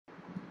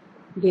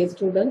Dear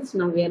students,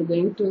 now we are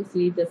going to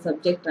see the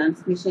subject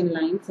transmission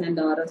lines and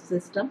RF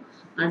system.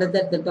 Under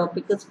that, the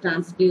topic is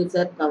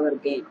transducer power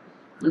gain.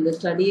 On the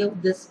study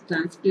of this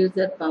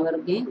transducer power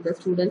gain, the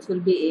students will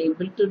be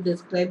able to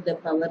describe the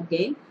power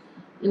gain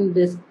and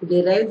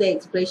derive the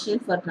expression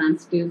for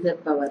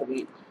transducer power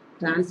gain.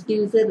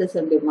 Transducer is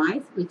a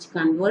device which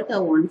converts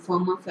a one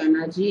form of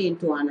energy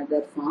into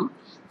another form.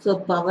 So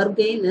power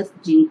gain is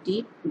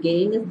GT.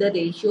 Gain is the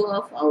ratio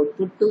of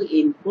output to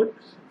input.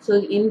 So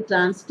in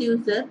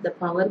transducer, the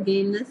power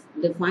gain is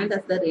defined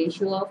as the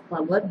ratio of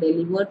power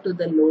delivered to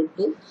the load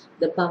to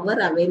the power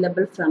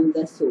available from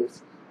the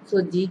source.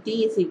 So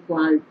GT is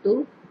equal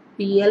to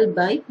PL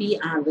by P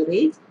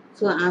average.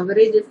 So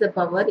average is the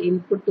power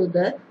input to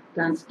the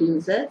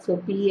transducer. So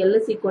PL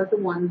is equal to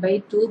 1 by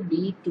 2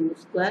 B2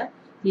 square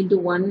into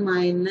 1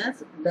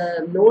 minus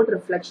the load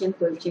reflection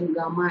coefficient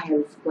gamma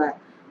L square.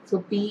 So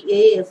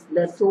PA is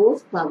the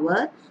source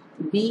power,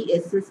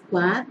 Bs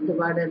square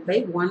divided by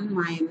 1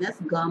 minus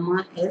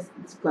gamma S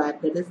square.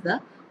 That is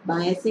the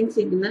biasing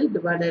signal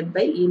divided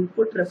by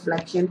input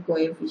reflection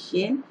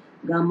coefficient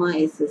gamma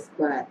S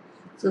square.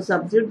 So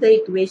substitute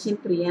the equation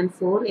 3 and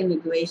 4 in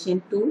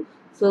equation 2.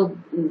 So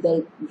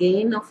the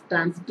gain of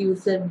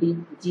transducer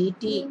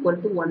GT equal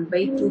to 1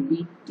 by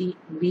 2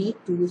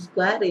 B2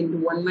 square into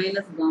 1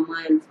 minus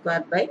gamma L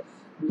square by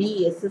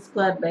Bs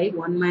square by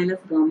 1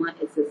 minus gamma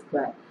S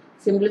square.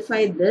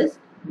 Simplify this.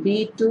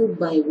 B2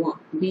 by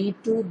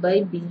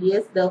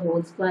Bs the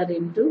whole square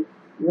into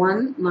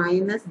 1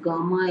 minus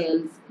gamma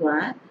L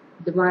square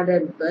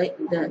divided by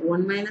the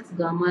 1 minus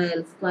gamma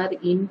L square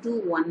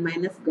into 1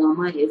 minus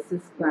gamma S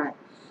square.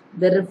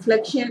 The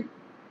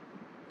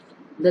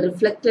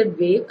reflected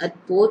wave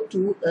at port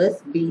 2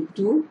 is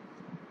B2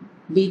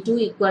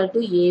 equal to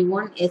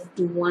A1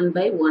 S21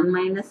 by 1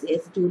 minus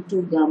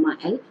S22 gamma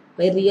L.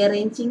 By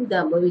rearranging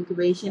the above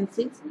equation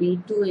 6,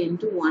 B2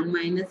 into 1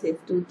 minus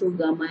S22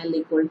 gamma L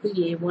equal to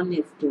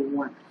A1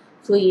 S21.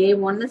 So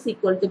A1 is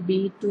equal to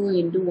B2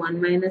 into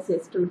 1 minus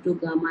S22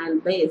 gamma L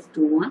by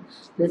S21.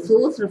 The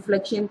source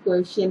reflection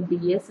coefficient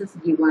Bs is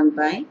given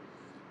by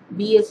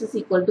Bs is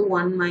equal to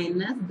 1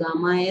 minus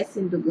gamma S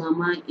into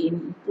gamma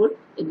input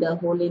the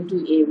whole into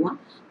A1.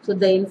 So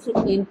the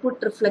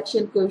input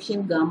reflection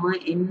coefficient gamma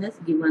N is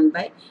given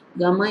by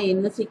gamma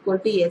N is equal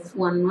to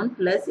S11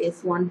 plus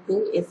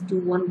S12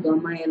 S21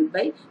 gamma L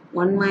by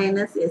 1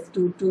 minus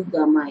S22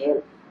 gamma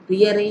L.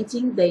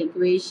 Rearranging the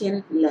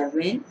equation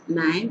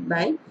 9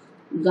 by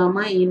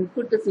gamma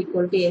input is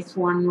equal to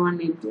S11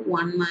 into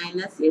 1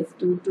 minus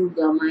S22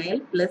 gamma L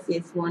plus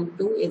S12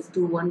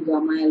 S21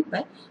 gamma L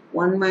by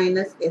 1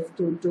 minus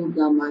S22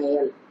 gamma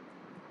L.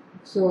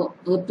 So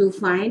to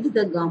find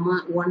the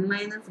gamma 1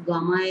 minus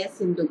gamma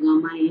S into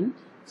gamma N.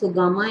 So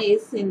gamma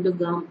S into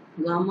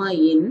gamma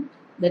N,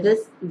 that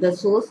is the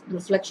source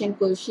reflection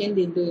coefficient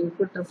into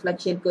input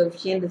reflection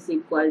coefficient is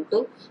equal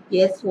to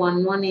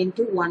S11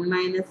 into 1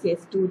 minus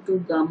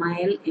S22 gamma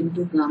L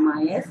into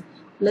gamma S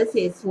plus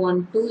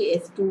S12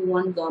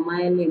 S21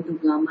 gamma L into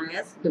gamma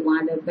S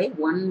divided by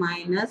 1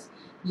 minus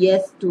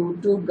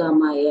S22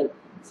 gamma L.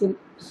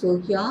 So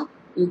here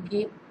you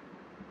keep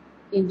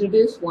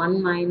introduce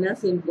 1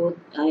 minus in both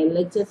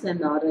LHS and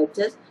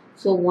RHS.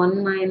 So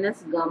 1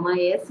 minus gamma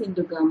S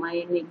into gamma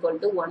N equal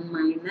to 1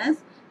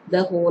 minus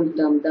the whole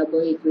term, the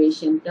above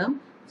equation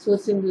term. So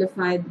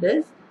simplify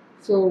this.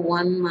 So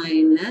 1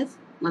 minus,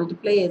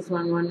 multiply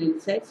S11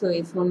 inside. So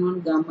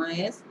S11 gamma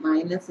S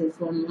minus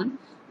S11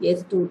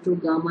 S22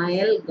 gamma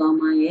L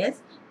gamma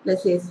S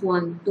plus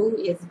S12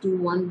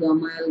 S21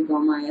 gamma L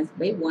gamma S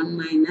by 1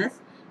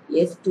 minus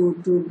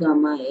S22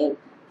 gamma L.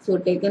 So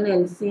take an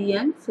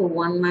LCM. So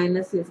 1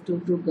 minus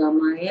S22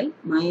 gamma L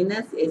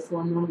minus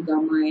S11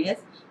 gamma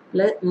S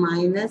plus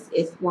minus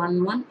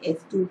S11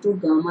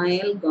 S22 gamma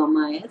L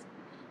gamma S.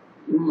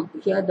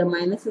 Here the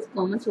minus is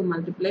common, so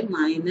multiply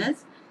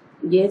minus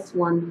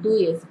S12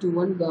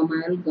 S21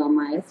 gamma L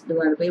gamma S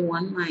divided by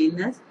 1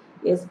 minus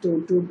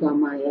S22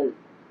 gamma L.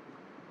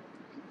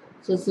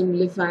 So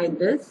simplify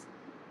this.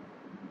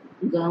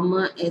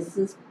 Gamma S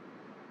is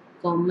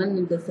common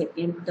in the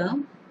second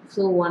term.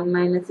 So 1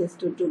 minus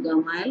S22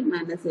 gamma L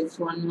minus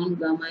S11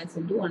 gamma S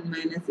into 1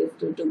 minus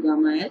S22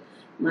 gamma L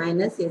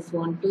minus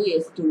S12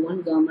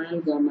 S21 gamma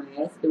L gamma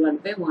S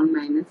divided by 1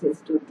 minus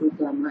S22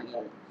 gamma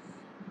L.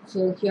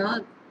 So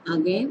here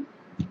again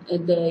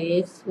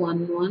the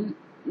S11,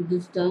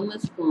 this term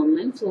is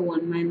common. So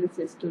 1 minus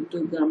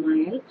S22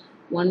 gamma L,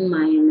 1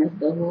 minus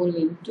the whole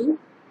into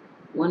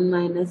 1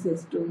 minus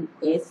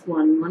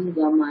S11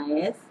 gamma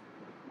S.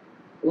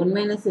 1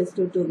 minus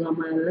S22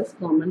 gamma L is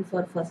common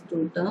for first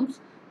two terms.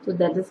 So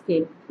that is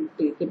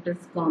kept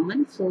as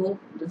common. So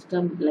this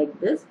term like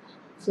this.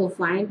 So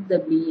find the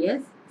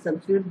Bs.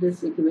 Substitute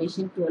this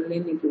equation 12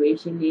 in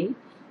equation 8.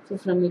 So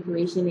from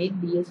equation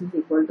 8, Bs is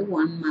equal to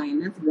 1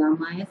 minus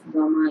gamma S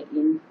gamma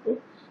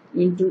input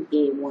into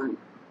A1.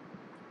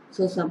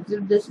 So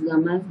substitute this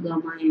gamma S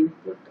gamma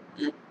input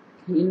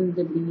in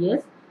the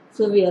Bs.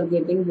 So we are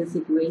getting this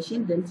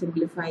equation. Then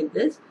simplify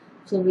this.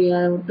 So we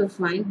have to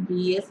find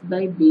Bs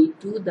by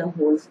B2 the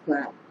whole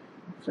square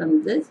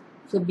from this.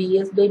 So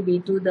Bs by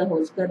B2 the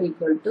whole square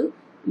equal to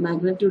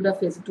magnitude of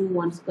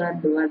S21 square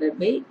divided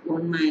by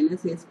 1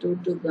 minus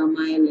S22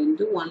 gamma L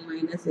into 1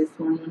 minus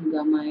S11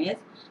 gamma S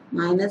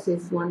minus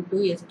S12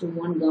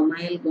 S21 gamma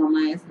L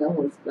gamma S the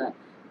whole square.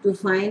 To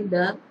find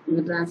the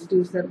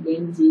transducer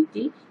gain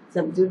Gt,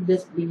 substitute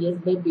this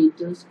Bs by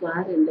B2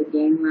 square in the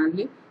gain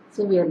value.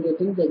 So we are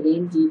getting the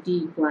gain Gt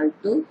equal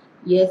to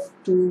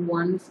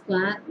S21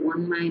 square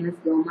 1 minus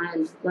gamma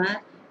L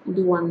square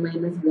into 1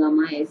 minus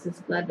gamma S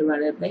square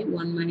divided by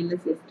 1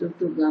 minus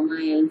S22 gamma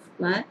L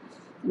square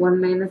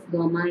 1 minus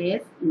gamma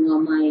S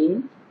gamma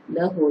N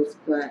the whole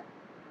square.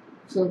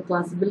 So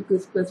possible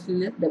quiz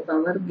question is the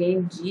power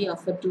gain G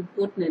of a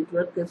two-port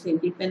network is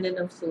independent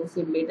of source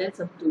impedance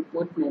of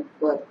two-port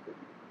network.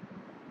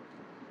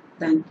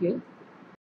 Thank you.